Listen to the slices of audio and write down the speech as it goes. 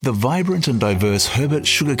The vibrant and diverse Herbert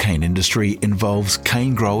sugarcane industry involves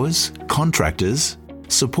cane growers, contractors,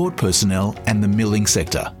 support personnel and the milling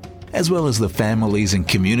sector, as well as the families and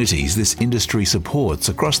communities this industry supports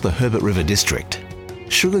across the Herbert River District.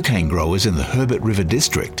 Sugarcane growers in the Herbert River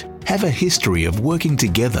District have a history of working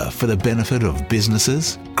together for the benefit of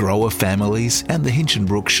businesses, grower families and the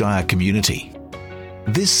Hinchinbrook Shire community.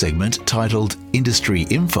 This segment, titled Industry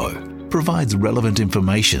Info, provides relevant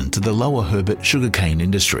information to the Lower Herbert sugarcane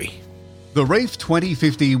industry. The Reef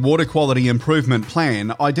 2050 Water Quality Improvement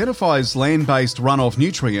Plan identifies land-based runoff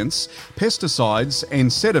nutrients, pesticides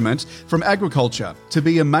and sediment from agriculture to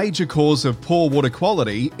be a major cause of poor water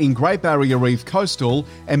quality in Great Barrier Reef coastal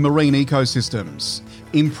and marine ecosystems.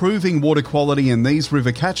 Improving water quality in these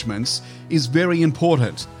river catchments is very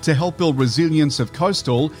important to help build resilience of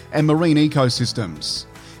coastal and marine ecosystems.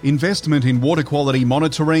 Investment in water quality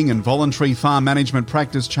monitoring and voluntary farm management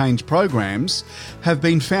practice change programs have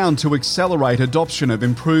been found to accelerate adoption of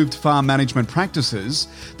improved farm management practices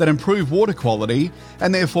that improve water quality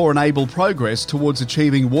and therefore enable progress towards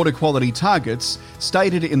achieving water quality targets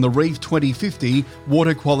stated in the Reef 2050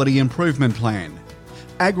 Water Quality Improvement Plan.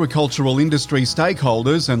 Agricultural industry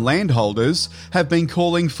stakeholders and landholders have been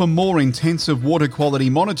calling for more intensive water quality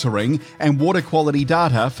monitoring and water quality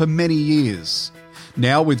data for many years.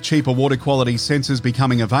 Now, with cheaper water quality sensors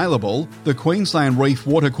becoming available, the Queensland Reef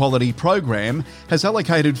Water Quality Program has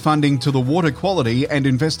allocated funding to the Water Quality and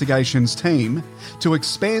Investigations team to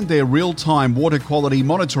expand their real-time water quality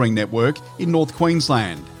monitoring network in North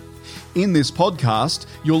Queensland. In this podcast,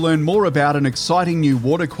 you'll learn more about an exciting new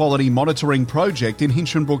water quality monitoring project in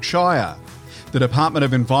Hinchinbrook Shire. The Department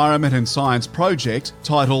of Environment and Science project,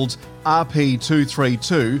 titled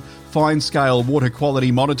RP232 Fine-scale water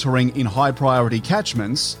quality monitoring in high-priority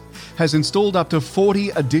catchments, has installed up to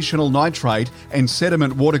 40 additional nitrate and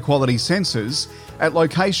sediment water quality sensors at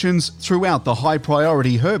locations throughout the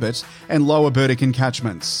high-priority Herbert and Lower Burdekin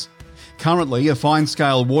catchments. Currently, a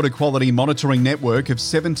fine-scale water quality monitoring network of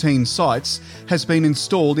 17 sites has been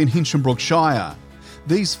installed in Hinchinbrook Shire.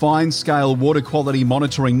 These fine-scale water quality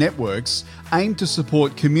monitoring networks aim to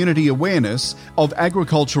support community awareness of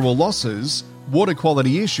agricultural losses, water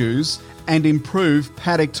quality issues and improve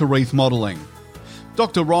paddock to reef modelling.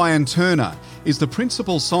 Dr. Ryan Turner is the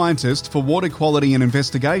Principal Scientist for Water Quality and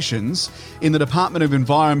Investigations in the Department of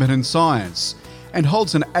Environment and Science and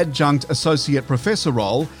holds an Adjunct Associate Professor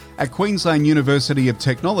role at Queensland University of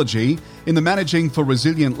Technology in the Managing for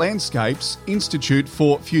Resilient Landscapes Institute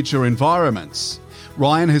for Future Environments.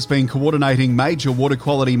 Ryan has been coordinating major water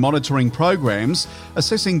quality monitoring programs,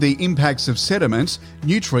 assessing the impacts of sediment,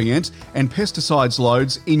 nutrient and pesticides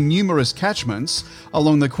loads in numerous catchments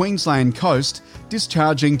along the Queensland coast,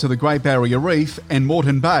 discharging to the Great Barrier Reef and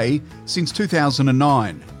Moreton Bay since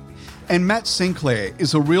 2009. And Matt Sinclair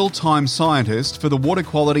is a real-time scientist for the Water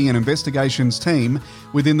Quality and Investigations team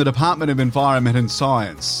within the Department of Environment and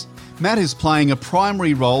Science. Matt is playing a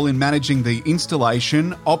primary role in managing the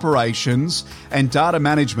installation, operations and data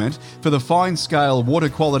management for the fine-scale water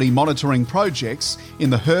quality monitoring projects in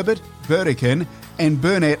the Herbert, Burdekin and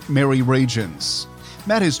Burnett-Merri regions.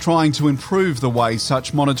 Matt is trying to improve the way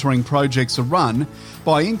such monitoring projects are run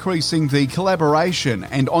by increasing the collaboration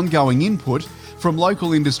and ongoing input from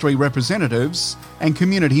local industry representatives and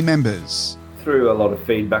community members. Through a lot of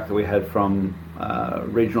feedback that we had from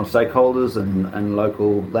regional stakeholders and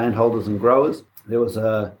local landholders and growers, there was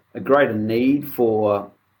a greater need for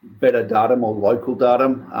better data, more local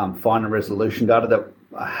data, finer resolution data that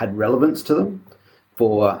had relevance to them.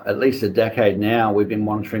 For at least a decade now, we've been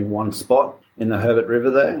monitoring one spot in the Herbert River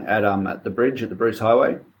there at the bridge, at the Bruce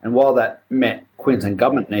Highway. And while that met Queensland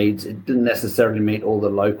government needs, it didn't necessarily meet all the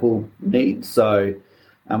local needs. So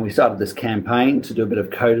we started this campaign to do a bit of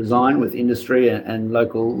co-design with industry and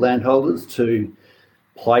local landholders to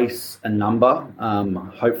place a number,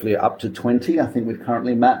 hopefully up to 20. I think we've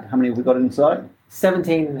currently mapped. How many have we got inside?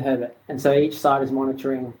 17 in the Herbert. And so each site is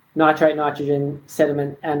monitoring nitrate, nitrogen,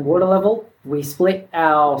 sediment and water level. We split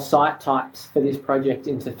our site types for this project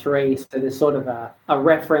into three. So there's sort of a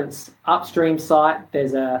reference upstream site.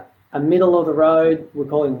 There's a middle of the road. We're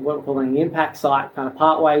calling the impact site, kind of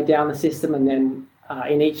partway down the system. And then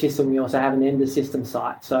in each system, we also have an end of system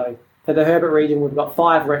site. So for the Herbert region, we've got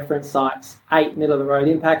 5 reference sites, 8 middle of the road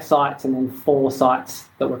impact sites, and then 4 sites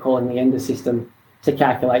that we're calling the end of system to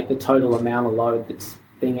calculate the total amount of load that's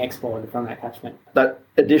being exported from that catchment. That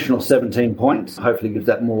additional 17 points hopefully gives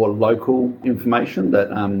that more local information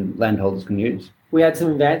that landholders can use. We had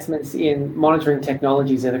some advancements in monitoring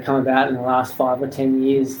technologies that have come about in the last 5 or 10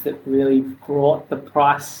 years that really brought the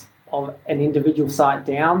price of an individual site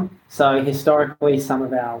down. So historically, some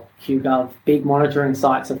of our QGov big monitoring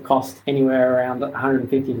sites have cost anywhere around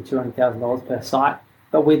 $150,000 to $200,000 per site.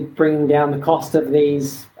 But with bringing down the cost of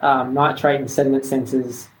these nitrate and sediment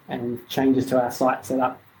sensors and changes to our site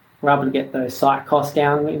setup, we're able to get those site costs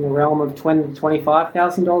down in the realm of $20,000 to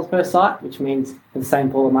 $25,000 per site, which means for the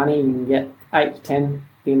same pool of money, you can get 8 to 10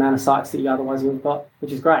 the amount of sites that you otherwise would have got,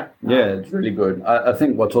 which is great. Yeah, it's really good. I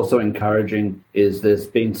think what's also encouraging is there's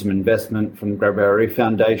been some investment from the Great Barrier Reef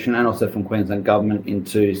Foundation and also from Queensland Government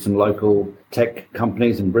into some local tech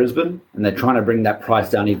companies in Brisbane, and they're trying to bring that price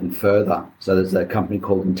down even further. So there's a company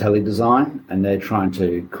called IntelliDesign, and they're trying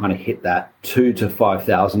to kind of hit that 2,000 to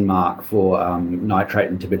 5,000 mark for nitrate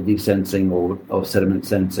and turbidity sensing or sediment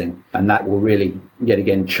sensing, and that will really yet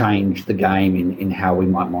again change the game in how we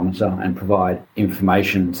might monitor and provide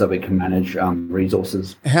information so we can manage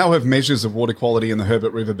resources. How have measures of water quality in the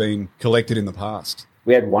Herbert River been collected in the past?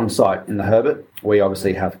 We had one site in the Herbert. We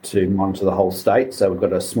obviously have to monitor the whole state, so we've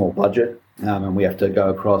got a small budget, and we have to go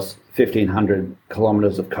across 1,500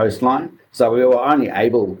 kilometres of coastline. So we were only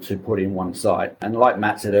able to put in one site. And like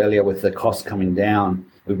Matt said earlier, with the costs coming down,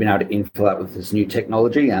 we've been able to infill that with this new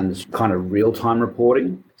technology and this kind of real-time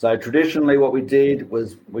reporting. So traditionally what we did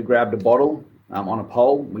was we grabbed a bottle on a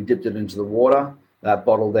pole, we dipped it into the water. That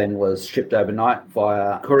bottle then was shipped overnight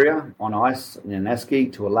via courier on ice in an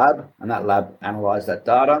esky to a lab, and that lab analysed that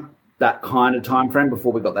data. That kind of time frame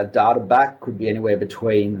before we got that data back could be anywhere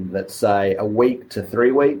between, let's say, a week to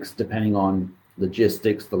 3 weeks, depending on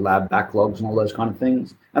logistics, the lab backlogs and all those kind of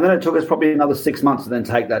things. And then it took us probably another 6 months to then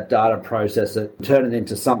take that data, process it, turn it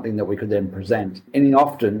into something that we could then present. And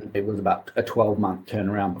often it was about a 12-month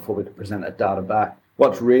turnaround before we could present that data back.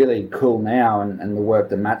 What's really cool now, and the work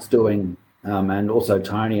that Matt's doing, and also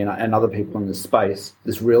Tony and other people in this space,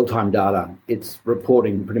 this real-time data, it's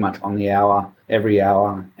reporting pretty much on the hour, every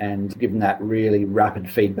hour, and giving that really rapid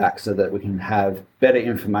feedback so that we can have better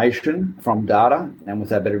information from data. And with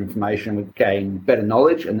that better information, we gain better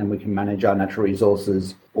knowledge, and then we can manage our natural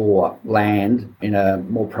resources or land in a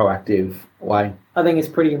more proactive way. I think it's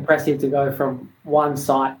pretty impressive to go from one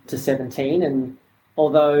site to 17, and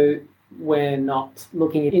although we're not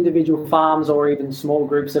looking at individual farms or even small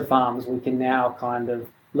groups of farms, we can now kind of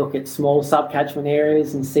look at small sub-catchment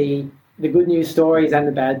areas and see the good news stories and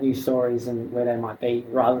the bad news stories and where they might be,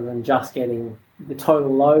 rather than just getting the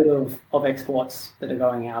total load of exports that are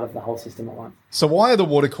going out of the whole system at once. So why are the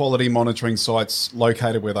water quality monitoring sites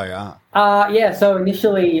located where they are? So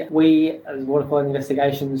initially we, as Water Quality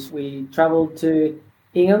Investigations, we travelled to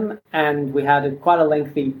Ingham, and we had quite a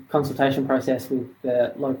lengthy consultation process with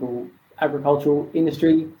the local agricultural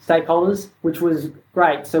industry stakeholders, which was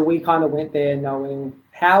great. So we kind of went there knowing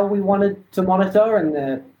how we wanted to monitor and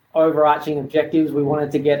the overarching objectives we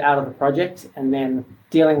wanted to get out of the project, and then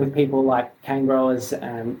dealing with people like cane growers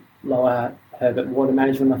and Lower Herbert Water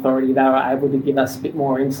Management Authority. They were able to give us a bit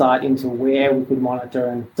more insight into where we could monitor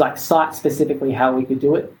and like site specifically how we could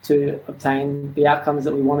do it to obtain the outcomes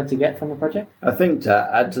that we wanted to get from the project. I think to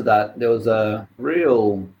add to that, there was a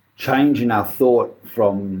real change in our thought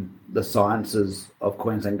from the sciences of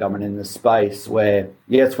Queensland Government in this space where,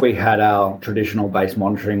 yes, we had our traditional base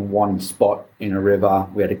monitoring one spot in a river.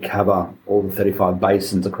 We had to cover all the 35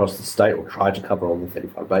 basins across the state, or try to cover all the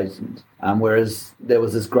 35 basins. Whereas there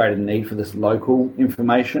was this greater need for this local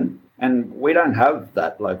information. And we don't have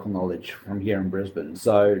that local knowledge from here in Brisbane.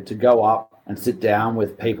 So to go up and sit down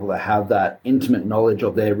with people that have that intimate knowledge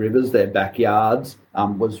of their rivers, their backyards,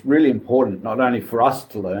 was really important, not only for us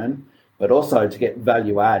to learn, but also to get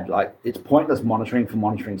value add. Like, it's pointless monitoring for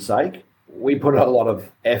monitoring's sake. We put a lot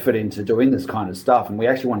of effort into doing this kind of stuff, and we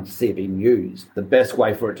actually wanted to see it being used. The best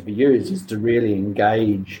way for it to be used is to really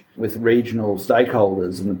engage with regional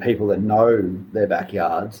stakeholders and the people that know their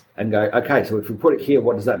backyards and go, okay, so if we put it here,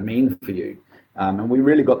 what does that mean for you? And we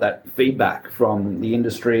really got that feedback from the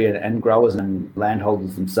industry and growers and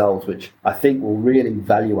landholders themselves, which I think will really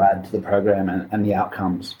value add to the program and the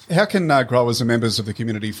outcomes. How can growers and members of the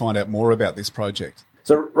community find out more about this project?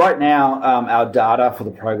 So right now, our data for the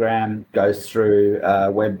program goes through a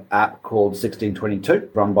web app called 1622,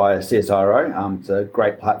 run by a CSIRO. It's a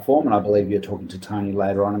great platform, and I believe you're talking to Tony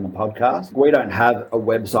later on in the podcast. We don't have a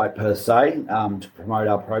website per se to promote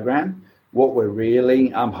our program. What we're really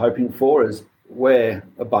hoping for is we're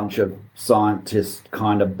a bunch of scientists,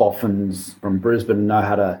 kind of boffins from Brisbane, know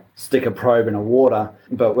how to stick a probe in a water,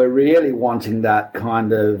 but we're really wanting that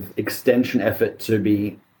kind of extension effort to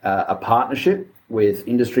be a partnership with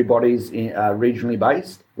industry bodies regionally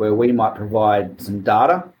based, where we might provide some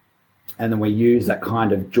data, and then we use that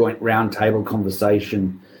kind of joint roundtable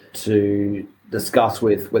conversation to discuss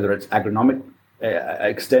with whether it's agronomic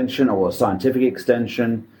extension or scientific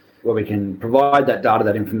extension, where we can provide that data,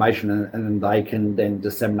 that information, and then they can then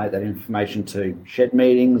disseminate that information to shed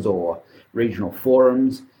meetings or regional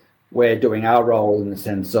forums. We're doing our role in the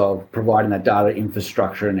sense of providing that data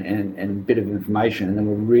infrastructure and bit of information, and then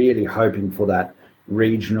we're really hoping for that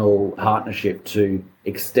regional partnership to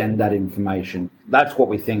extend that information. That's what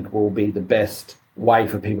we think will be the best way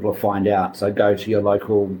for people to find out. So go to your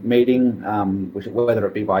local meeting, whether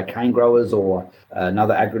it be by cane growers or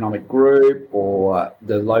another agronomic group or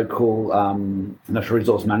the local natural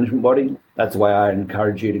resource management body. That's the way I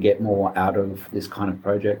encourage you to get more out of this kind of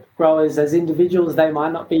project. Growers, as individuals, they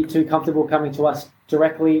might not be too comfortable coming to us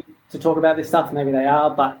directly to talk about this stuff. Maybe they are,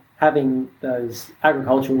 but having those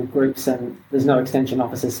agricultural groups, and there's no extension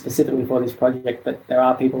officers specifically for this project, but there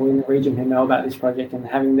are people in the region who know about this project, and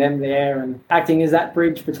having them there and acting as that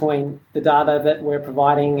bridge between the data that we're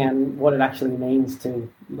providing and what it actually means to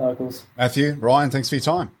locals. Matthew, Ryan, thanks for your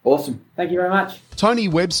time. Awesome. Thank you very much. Tony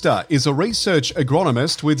Webster is a research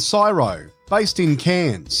agronomist with CSIRO, based in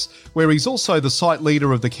Cairns, where he's also the site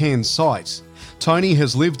leader of the Cairns site. Tony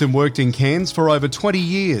has lived and worked in Cairns for over 20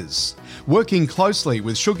 years, working closely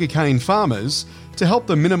with sugarcane farmers to help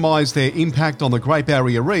them minimise their impact on the Great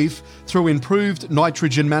Barrier Reef through improved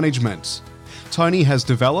nitrogen management. Tony has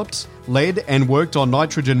developed, led and worked on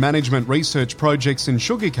nitrogen management research projects in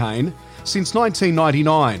sugarcane since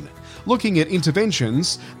 1999, looking at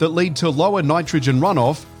interventions that lead to lower nitrogen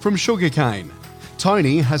runoff from sugarcane.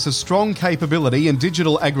 Tony has a strong capability in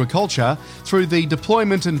digital agriculture through the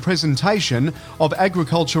deployment and presentation of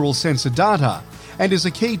agricultural sensor data, and is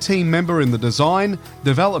a key team member in the design,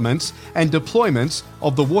 development and deployment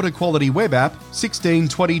of the water quality web app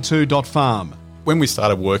 1622.farm. When we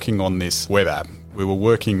started working on this web app, we were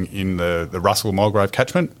working in the Russell-Mulgrave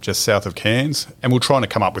catchment, just south of Cairns, and we were trying to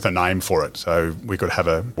come up with a name for it so we could have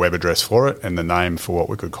a web address for it and the name for what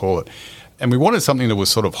we could call it. And we wanted something that was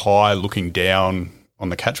sort of high looking down on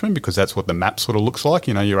the catchment, because that's what the map sort of looks like.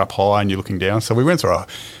 You know, you're up high and you're looking down. So we went through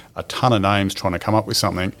a ton of names trying to come up with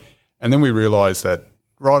something. And then we realised that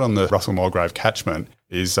right on the Russell-Mulgrave catchment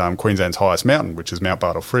is Queensland's highest mountain, which is Mount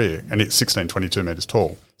Bartle Frere, and it's 1622 metres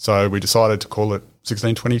tall. So we decided to call it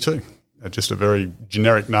 1622. Just a very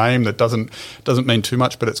generic name that doesn't mean too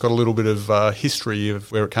much, but it's got a little bit of history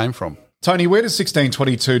of where it came from. Tony, where does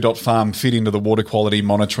 1622.farm fit into the water quality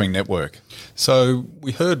monitoring network? So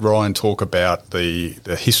we heard Ryan talk about the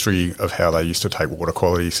history of how they used to take water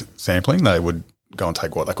quality sampling. They would go and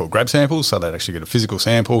take what they call grab samples, so they'd actually get a physical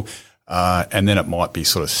sample, and then it might be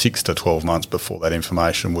sort of 6 to 12 months before that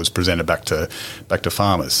information was presented back to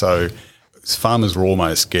farmers. So farmers were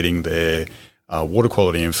almost getting their water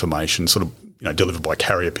quality information sort of delivered by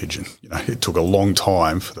carrier pigeon. It took a long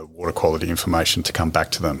time for the water quality information to come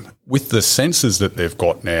back to them. With the sensors that they've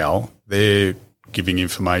got now, they're giving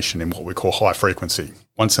information in what we call high frequency.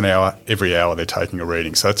 Once an hour, every hour they're taking a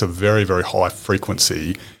reading. So it's a very, very high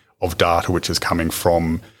frequency of data which is coming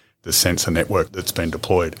from the sensor network that's been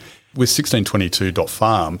deployed. With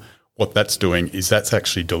 1622.farm, what that's doing is that's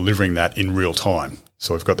actually delivering that in real time.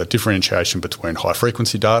 So we've got the differentiation between high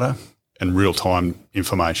frequency data and real time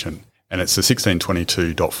information. And it's the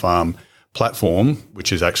 1622.farm platform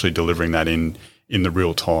which is actually delivering that in the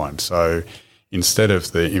real time. So instead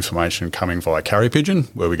of the information coming via carrier pigeon,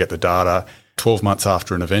 where we get the data 12 months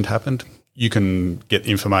after an event happened, you can get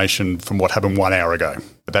information from what happened 1 hour ago.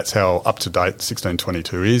 But that's how up to date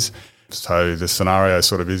 1622 is. So the scenario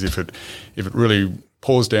sort of is if it really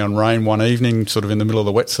pours down rain one evening, sort of in the middle of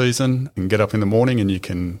the wet season, and get up in the morning and you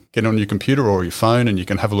can get on your computer or your phone and you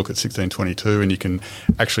can have a look at 1622 and you can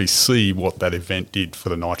actually see what that event did for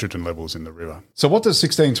the nitrogen levels in the river. So what does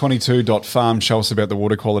 1622.farm show us about the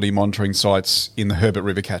water quality monitoring sites in the Herbert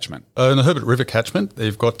River catchment? In the Herbert River catchment,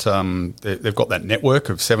 they've got that network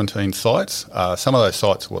of 17 sites. Some of those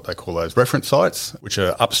sites are what they call those reference sites, which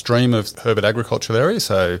are upstream of Herbert agricultural areas,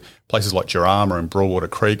 so places like Jarama and Broadwater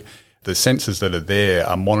Creek. The sensors that are there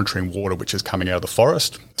are monitoring water which is coming out of the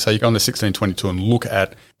forest. So you go on to 1622 and look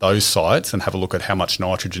at those sites and have a look at how much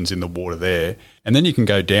nitrogen's in the water there. And then you can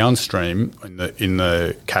go downstream in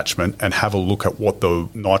the catchment and have a look at what the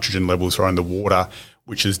nitrogen levels are in the water,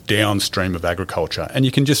 which is downstream of agriculture. And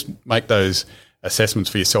you can just make those assessments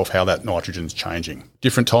for yourself how that nitrogen's changing.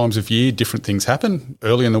 Different times of year, different things happen.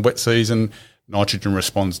 Early in the wet season, nitrogen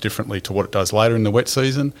responds differently to what it does later in the wet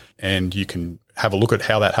season, and you can have a look at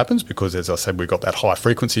how that happens because, as I said, we've got that high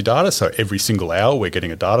frequency data. So every single hour we're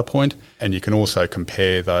getting a data point, and you can also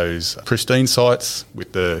compare those pristine sites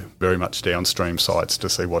with the very much downstream sites to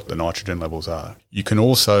see what the nitrogen levels are. You can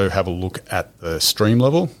also have a look at the stream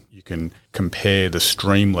level. You can compare the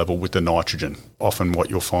stream level with the nitrogen. Often what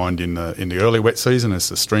you'll find in the early wet season, as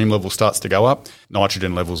the stream level starts to go up,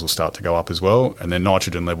 nitrogen levels will start to go up as well, and then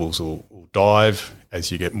nitrogen levels will dive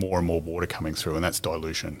as you get more and more water coming through, and that's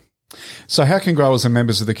dilution. So how can growers and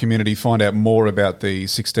members of the community find out more about the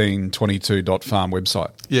 1622.farm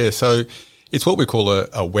website? Yeah, so it's what we call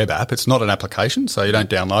a web app. It's not an application, so you don't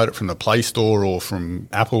download it from the Play Store or from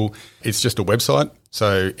Apple. It's just a website.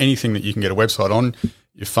 So anything that you can get a website on,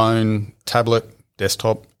 your phone, tablet,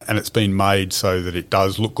 desktop, and it's been made so that it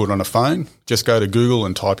does look good on a phone. Just go to Google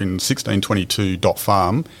and type in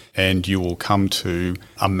 1622.farm and you will come to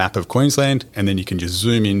a map of Queensland, and then you can just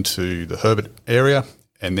zoom into the Herbert area.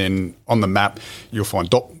 And then on the map, you'll find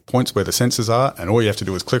dot points where the sensors are, and all you have to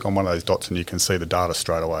do is click on one of those dots and you can see the data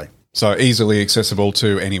straight away. So easily accessible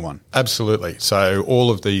to anyone? Absolutely. So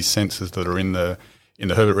all of these sensors that are in the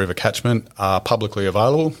Herbert River catchment are publicly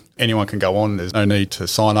available. Anyone can go on. There's no need to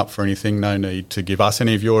sign up for anything, no need to give us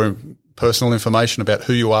any of your personal information about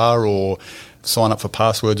who you are or sign up for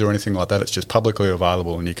passwords or anything like that. It's just publicly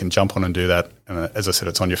available, and you can jump on and do that. And as I said,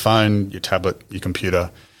 it's on your phone, your tablet, your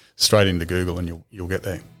computer, straight into Google, and you'll get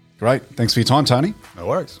there. Great. Thanks for your time, Tony. No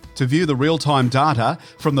worries. To view the real-time data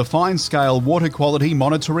from the Fine-scale Water Quality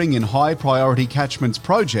Monitoring in High Priority Catchments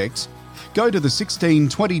project, go to the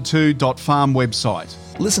 1622.farm website.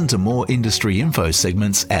 Listen to more industry info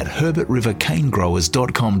segments at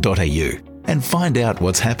herbertrivercanegrowers.com.au and find out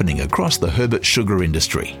what's happening across the Herbert sugar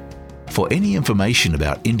industry. For any information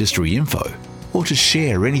about industry info or to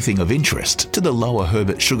share anything of interest to the lower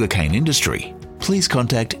Herbert sugarcane industry, please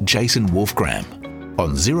contact Jason Wolfgram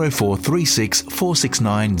on 0436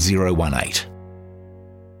 469 018.